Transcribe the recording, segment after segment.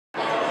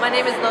My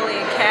name is Lilli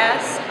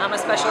I'm a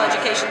special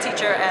education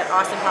teacher at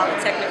Austin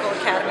Polytechnical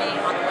Academy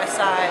on the west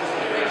side.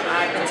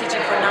 I've been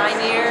teaching for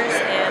 9 years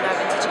and I've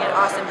been teaching at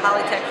Austin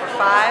Polytech for 5.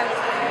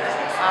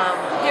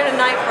 I'm here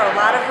tonight for a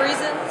lot of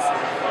reasons.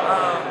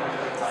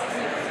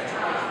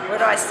 Where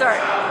do I start?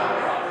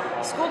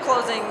 School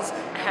closings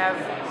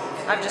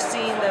I've just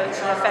seen the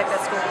effect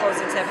that school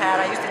closings have had.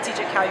 I used to teach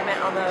at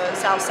Calumet on the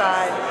south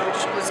side,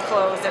 which was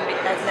closed and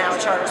is now a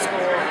charter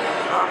school.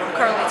 I'm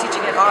currently teaching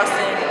at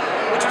Austin,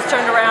 which was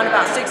turned around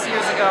about 6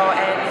 years ago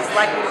and is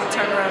likely to be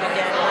turned around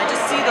again. And I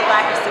just see the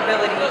lack of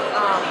stability,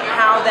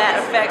 how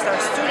that affects our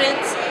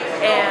students,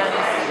 and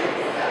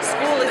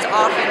school is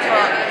often,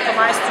 for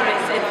my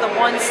students, it's the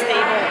one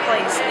stable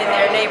place in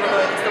their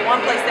neighborhood. It's the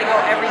one place they go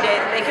every day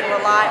that they can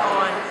rely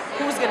on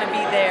who's going to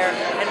be there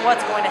and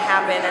what's going to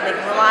happen, and they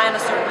can rely on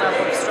a certain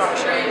level of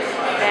structure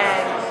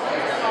and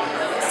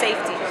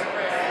safety.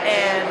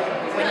 And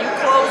when you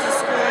close a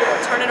school or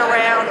turn it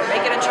around or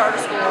make it a charter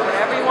school or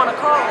whatever you want to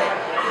call it,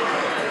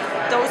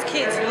 those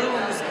kids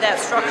lose that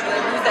structure,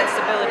 they lose that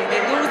stability, they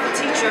lose the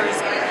teachers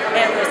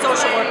and the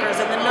social workers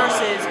and the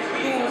nurses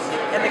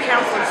and the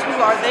counselors who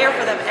are there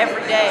for them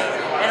every day.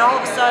 And all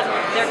of a sudden,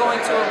 they're going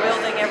to a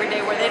building every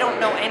day where they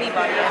don't know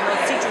anybody, and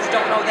those teachers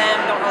don't know them,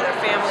 don't know their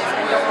families,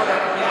 and don't know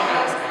their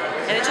communities.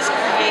 And it just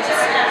creates a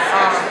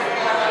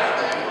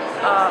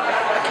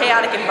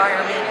chaotic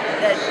environment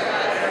that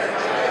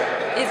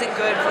isn't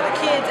good for the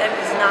kids and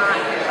is not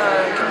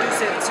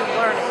conducive to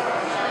learning.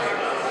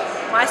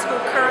 My school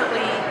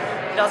currently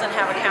doesn't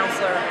have a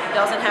counselor,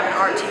 doesn't have an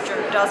art teacher,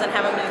 doesn't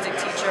have a music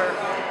teacher,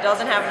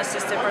 doesn't have an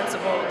assistant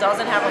principal,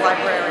 doesn't have a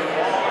librarian.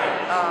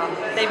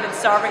 They've been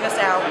starving us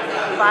out.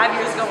 5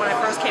 years ago when I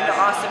first came to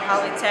Austin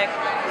Polytech,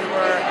 we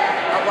were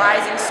a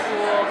rising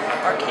school.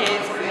 Our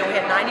kids, we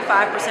had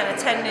 95%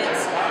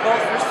 attendance, both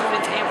for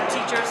students and for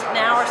teachers.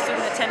 Now our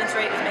student attendance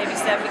rate is maybe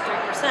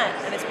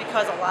 73%, and it's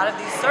because a lot of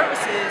these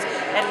services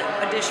and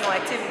additional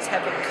activities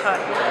have been cut.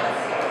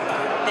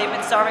 They've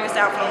been starving us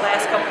out for the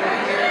last couple of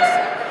years.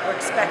 We're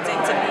expecting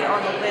to be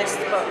on the list,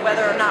 but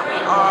whether or not we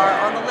are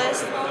on the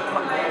list,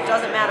 it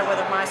doesn't matter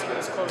whether my school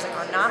is closing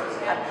or not.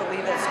 I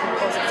believe that school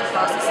closings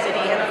across the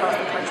city and across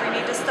the country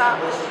need to stop,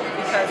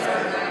 because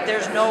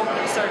there's no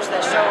research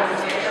that shows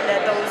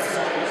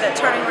that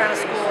turning around a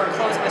school or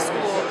closing a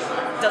school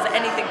does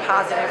anything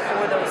positive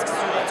for those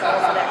students or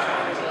for that community.